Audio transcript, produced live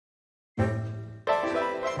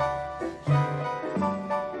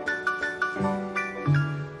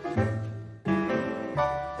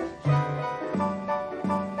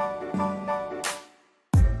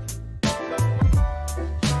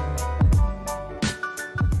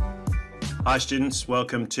Hi students,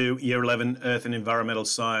 welcome to Year 11 Earth and Environmental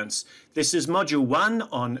Science. This is Module 1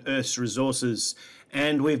 on Earth's resources,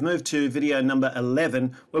 and we've moved to video number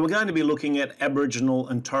 11 where we're going to be looking at Aboriginal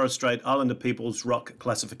and Torres Strait Islander people's rock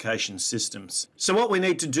classification systems. So what we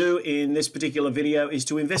need to do in this particular video is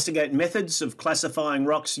to investigate methods of classifying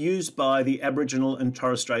rocks used by the Aboriginal and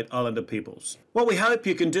Torres Strait Islander peoples. What we hope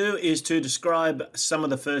you can do is to describe some of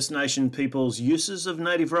the First Nation people's uses of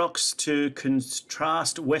native rocks, to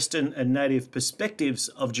contrast Western and native perspectives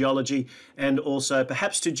of geology, and also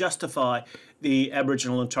perhaps to justify the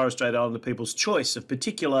Aboriginal and Torres Strait Islander people's choice of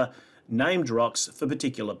particular named rocks for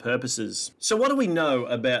particular purposes. So what do we know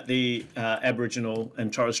about the Aboriginal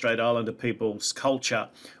and Torres Strait Islander people's culture?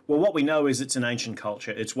 Well, what we know is it's an ancient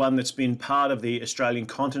culture. It's one that's been part of the Australian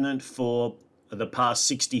continent for the past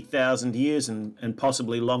 60,000 years and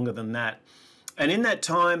possibly longer than that. And in that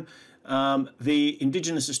time, the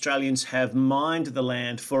Indigenous Australians have mined the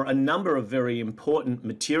land for a number of very important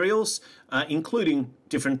materials, including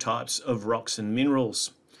different types of rocks and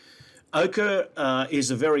minerals. Ochre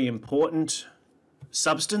is a very important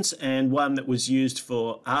substance and one that was used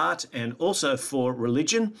for art and also for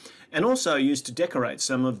religion, and also used to decorate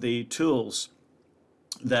some of the tools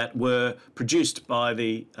that were produced by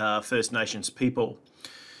the First Nations people.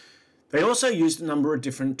 They also used a number of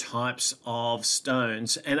different types of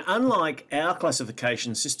stones, and unlike our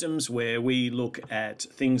classification systems where we look at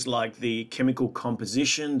things like the chemical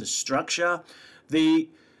composition, the structure, the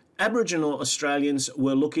Aboriginal Australians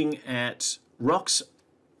were looking at rocks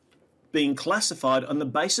being classified on the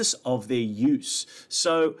basis of their use.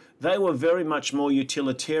 So they were very much more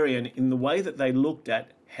utilitarian in the way that they looked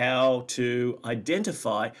at how to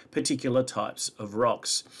identify particular types of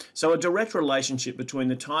rocks. So a direct relationship between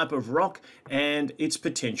the type of rock and its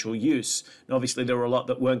potential use. And obviously there were a lot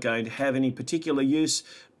that weren't going to have any particular use,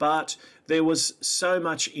 but there was so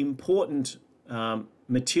much important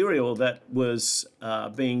material that was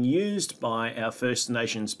being used by our First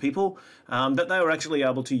Nations people that they were actually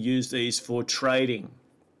able to use these for trading.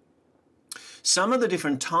 Some of the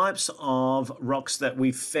different types of rocks that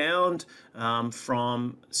we've found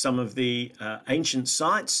from some of the ancient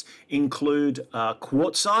sites include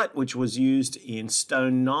quartzite, which was used in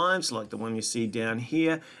stone knives like the one you see down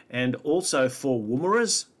here, and also for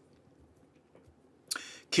woomeras.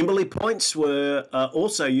 Kimberley points were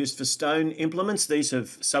also used for stone implements. These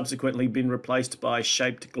have subsequently been replaced by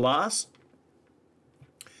shaped glass.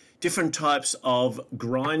 Different types of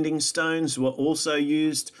grinding stones were also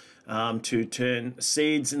used to turn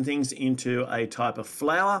seeds and things into a type of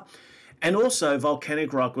flour. And also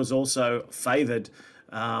volcanic rock was also favoured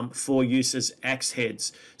for use as axe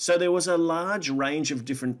heads. So there was a large range of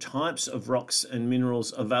different types of rocks and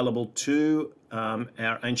minerals available to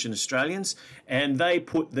our ancient Australians, and they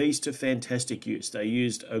put these to fantastic use. They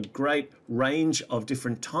used a great range of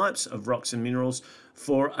different types of rocks and minerals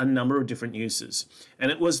for a number of different uses. And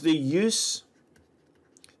it was the use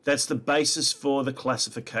that's the basis for the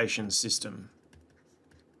classification system.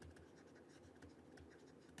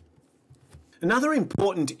 Another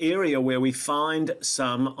important area where we find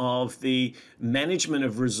some of the management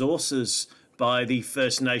of resources by the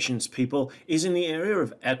First Nations people is in the area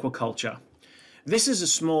of aquaculture. This is a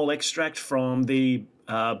small extract from the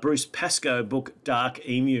Bruce Pascoe book Dark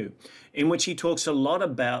Emu, in which he talks a lot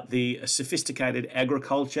about the sophisticated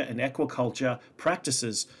agriculture and aquaculture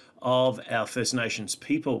practices of our First Nations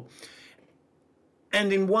people.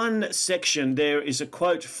 And in one section there is a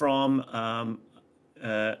quote from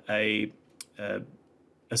a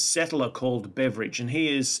settler called Beveridge, and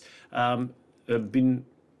he has been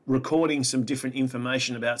recording some different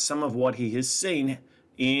information about some of what he has seen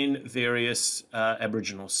in various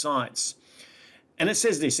Aboriginal sites. And it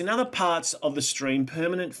says this: in other parts of the stream,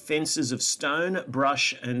 permanent fences of stone,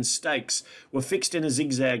 brush and stakes were fixed in a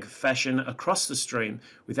zigzag fashion across the stream,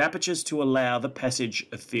 with apertures to allow the passage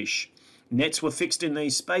of fish. Nets were fixed in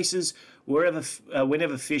these spaces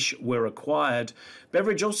whenever fish were required.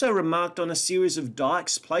 Beveridge also remarked on a series of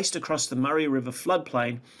dikes placed across the Murray River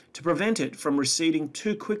floodplain to prevent it from receding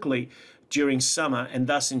too quickly during summer, and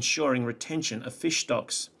thus ensuring retention of fish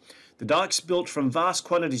stocks. The dikes, built from vast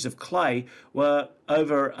quantities of clay, were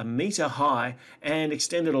over a metre high and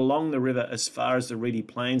extended along the river as far as the reedy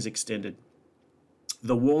plains extended.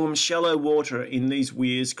 The warm, shallow water in these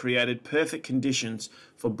weirs created perfect conditions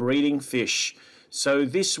for breeding fish. So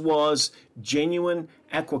this was genuine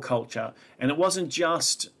aquaculture. And it wasn't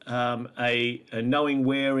just a knowing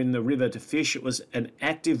where in the river to fish, it was an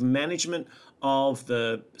active management of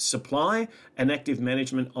the supply, an active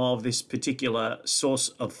management of this particular source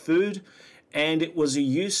of food, and it was a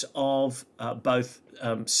use of both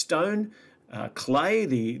stone, clay,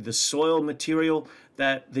 the soil material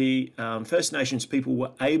that the First Nations people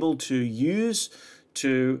were able to use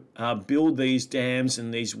to build these dams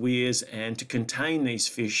and these weirs and to contain these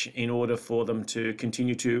fish in order for them to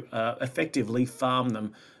continue to effectively farm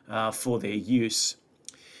them for their use.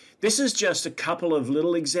 This is just a couple of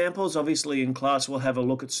little examples. Obviously in class we'll have a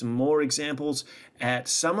look at some more examples at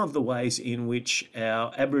some of the ways in which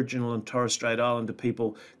our Aboriginal and Torres Strait Islander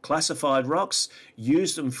people classified rocks,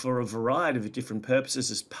 used them for a variety of different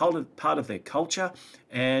purposes as part of their culture,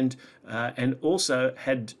 and also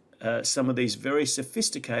had some of these very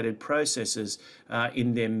sophisticated processes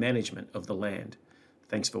in their management of the land.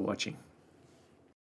 Thanks for watching.